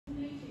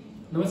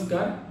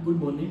Namaskar, good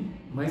morning.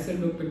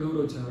 Myself Dr.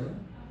 Gaurav Chawda.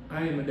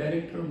 I am a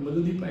director of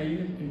MADHUDEEP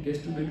IVF and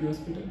IVF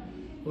Hospital.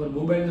 Our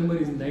mobile number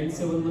is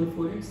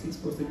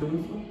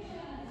 97148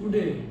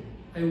 Today,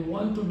 I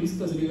want to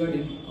discuss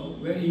regarding a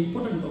very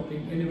important topic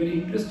and a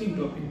very interesting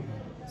topic.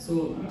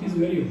 So, it is a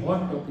very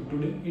hot topic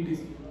today. It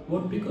is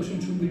what precaution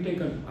should be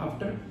taken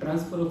after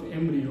transfer of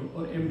embryo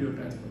or embryo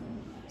transfer.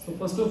 So,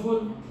 first of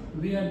all,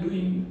 we are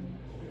doing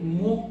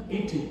mock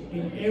eating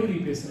in every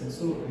patient.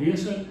 So,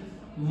 rehearsal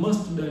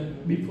must done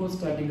before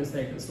starting a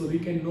cycle, so we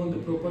can know the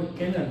proper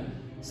canal,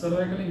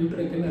 cervical and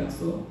uterine canal,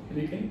 so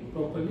we can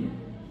properly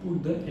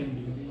put the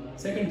embryo.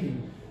 Second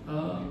thing,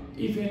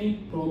 if any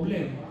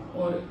problem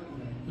or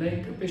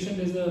like a patient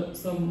has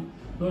some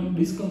non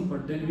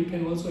discomfort, then we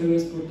can also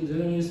advise for the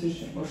general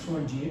anesthesia or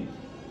short GA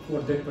for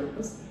that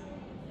purpose.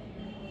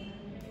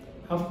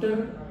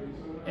 After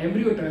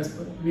embryo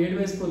transfer, we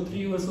advise for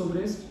 3 hours of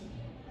rest,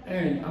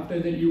 and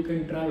after that you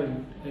can travel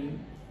and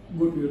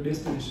go to your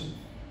destination.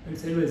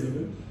 It's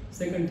advisable.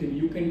 Second thing,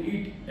 you can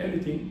eat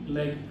everything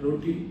like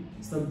roti,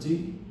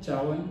 sabji,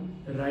 chawal,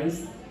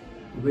 rice,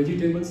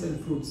 vegetables and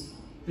fruits.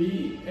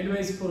 We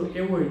advise for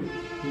avoid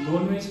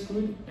non-veg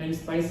food and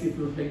spicy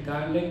food like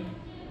garlic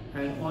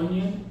and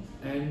onion,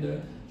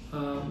 and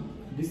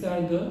these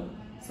are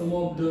some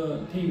of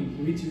the things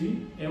which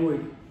we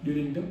avoid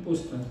during the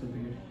post-transfer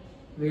period.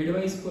 We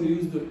advise for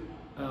use the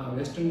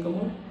Western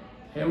commode,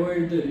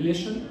 avoid the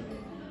relation,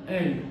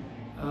 and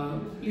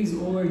please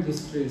avoid the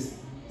stress.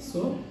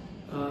 So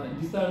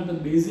these are the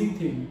basic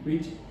things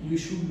which you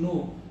should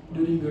know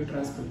during your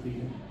transfer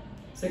period.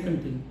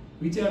 Second thing,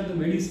 which are the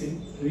medicine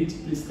which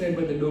prescribed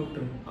by the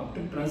doctor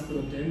after transfer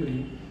of the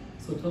embryo.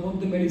 So some of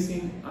the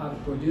medicine are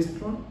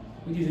progesterone,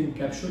 which is in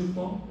capsule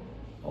form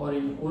or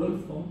in oral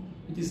form,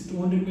 which is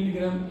 200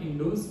 mg in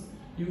dose.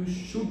 You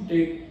should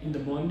take in the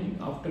morning,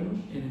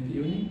 afternoon and in the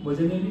evening,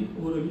 vaginally,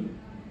 orally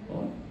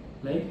or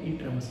like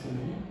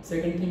intramuscularly.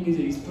 Second thing is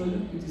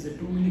estrogen, which is a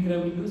 2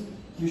 mg in dose.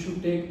 You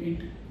should take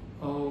it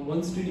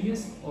once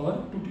TDS or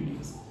 2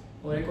 TDS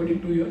or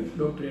according to your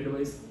doctor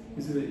advice.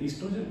 This is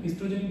estrogen.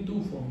 Estrogen in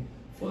 2 forms.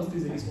 First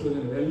is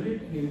estrogen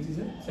valerate, and which is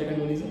second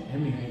one is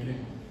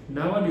hemihydrate.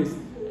 Nowadays,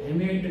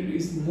 hemihydrate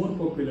is more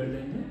popular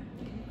than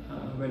the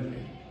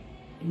valerate.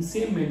 In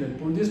same manner,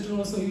 progesterone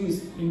also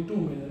used in 2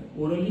 manners,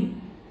 orally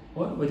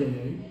or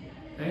vaginally.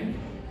 And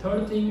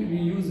third thing we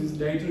use is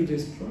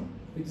dydrogesterone,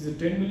 which is a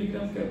 10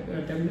 mg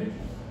tablet,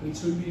 which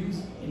should be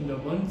used in the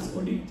once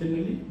OD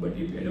generally, but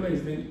if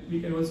advised, then we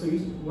can also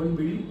use 1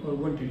 BD or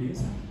 1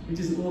 TDS, which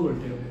is oral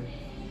tablet.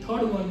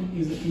 Third one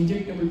is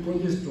injectable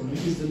progesterone,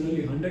 which is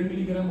generally 100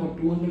 mg or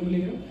 200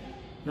 mg.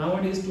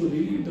 Nowadays, to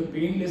relieve the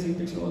painless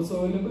injection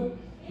also available,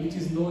 which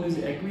is known as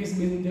aqueous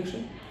based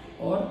injection,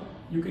 or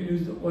you can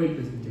use the oil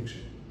based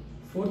injection.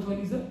 Fourth one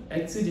is the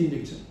HCG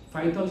injection.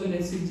 5000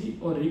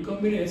 HCG or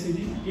recombinant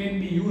HCG can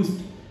be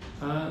used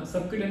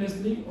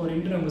subcutaneously or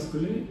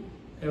intramuscularly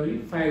every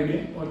 5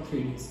 days or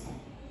 3 days.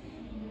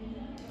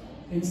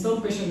 In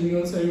some patients, we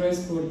also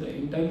advise for the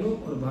Interglo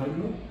or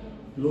Barglo,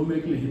 low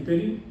molecular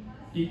heparin,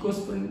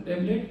 ecosprin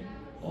tablet,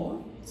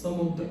 or some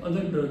of the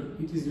other drug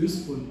which is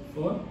useful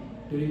for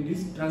during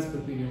this transfer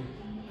period.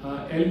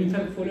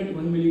 L-methylfolate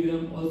 1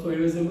 mg also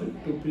advisable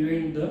to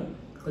prevent the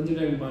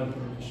congenital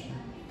malformation.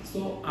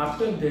 So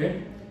after that,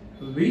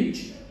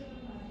 which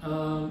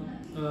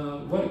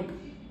work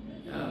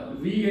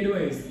we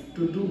advise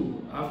to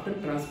do after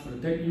transfer,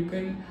 that you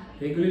can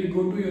regularly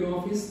go to your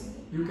office,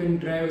 you can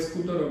drive a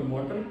scooter or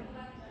motor,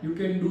 you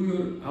can do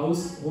your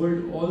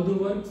household all the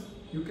works,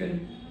 you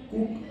can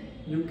cook,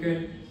 you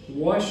can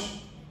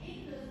wash,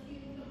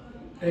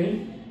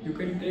 and you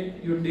can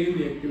take your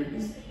daily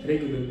activities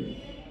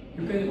regularly.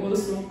 You can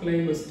also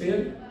climb a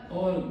stair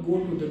or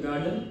go to the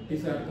garden.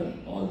 These are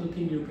all the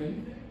things you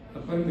can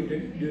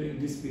permitted during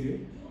this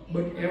period,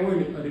 but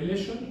avoid a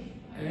relation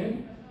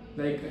and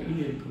like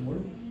Indian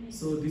commode.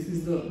 So this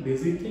is the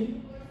basic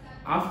thing.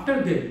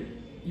 After that,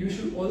 you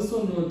should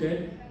also know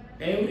that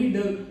every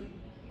drug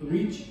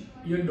which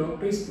your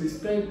doctor is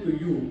prescribed to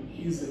you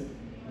is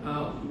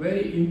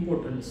very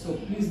important. So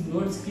please do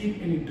not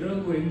skip any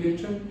drug or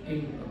injection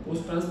in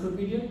post-transfer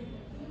period.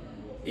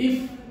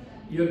 If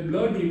your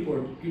blood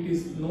report, it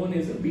is known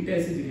as a beta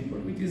HCG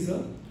report, which is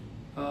a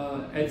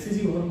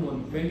HCG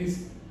hormone, when it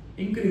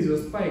increase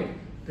or spike,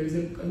 there is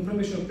a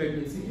confirmation of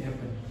pregnancy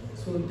happen.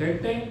 So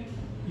that time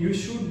you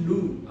should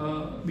do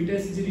beta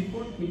HCG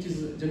report, which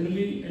is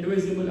generally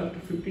advisable after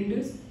 15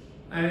 days.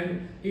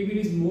 And if it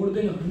is more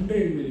than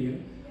 100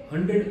 million,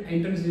 100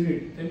 international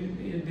unit,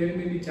 then there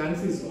may be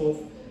chances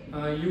of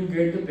you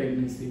get the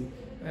pregnancy.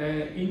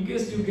 In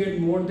case you get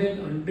more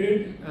than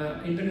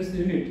 100 international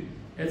unit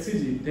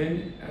HCG,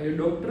 then your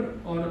doctor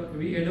or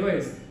we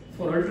advise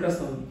for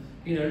ultrasound.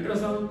 In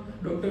ultrasound,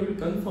 doctor will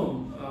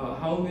confirm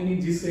how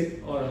many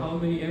GSEC or how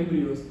many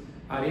embryos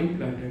are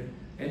implanted,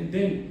 and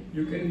then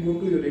you can go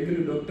to your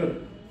regular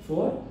doctor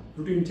for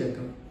routine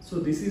checkup. So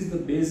this is the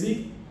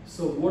basic.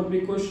 So what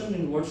precaution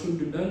and what should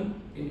be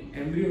done in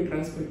embryo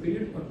transfer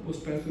period or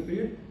post transfer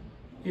period.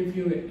 If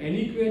you have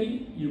any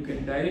query, you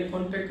can direct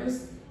contact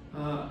us.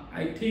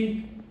 I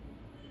think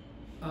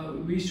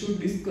we should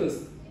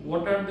discuss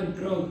what are the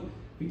drugs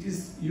which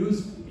is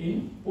used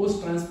in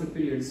post-transfer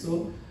period.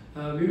 So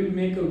we will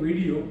make a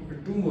video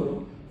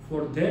tomorrow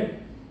for that.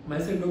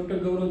 Myself, Dr.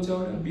 Gaurav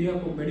Chawda, on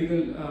behalf of Medical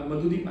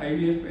MADHUDEEP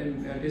IVF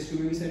and Test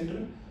Tube Baby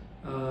Center,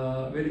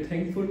 very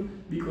thankful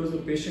because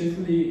of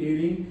patiently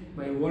hearing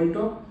my wall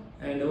talk.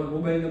 And our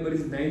mobile number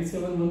is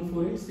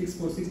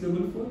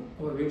 97148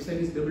 Our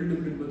website is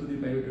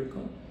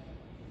www.madhudeepivf.com.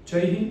 Jai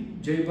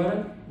Hind, Jai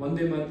Bharat,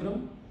 Vande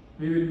Mataram.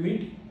 We will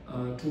meet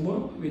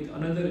tomorrow with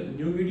another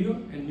new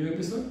video and new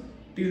episode.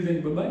 Till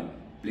then, bye bye.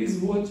 Please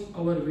watch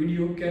our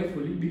video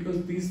carefully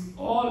because these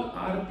all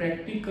are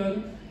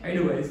practical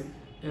advice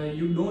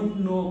you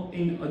don't know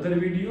in other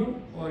video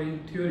or in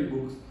theory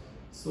books.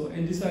 So,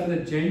 and these are the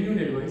genuine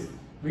advice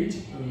which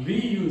we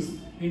use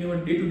in our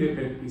day-to-day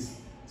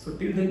practice. So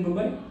till then, bye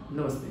bye,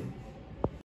 namaste.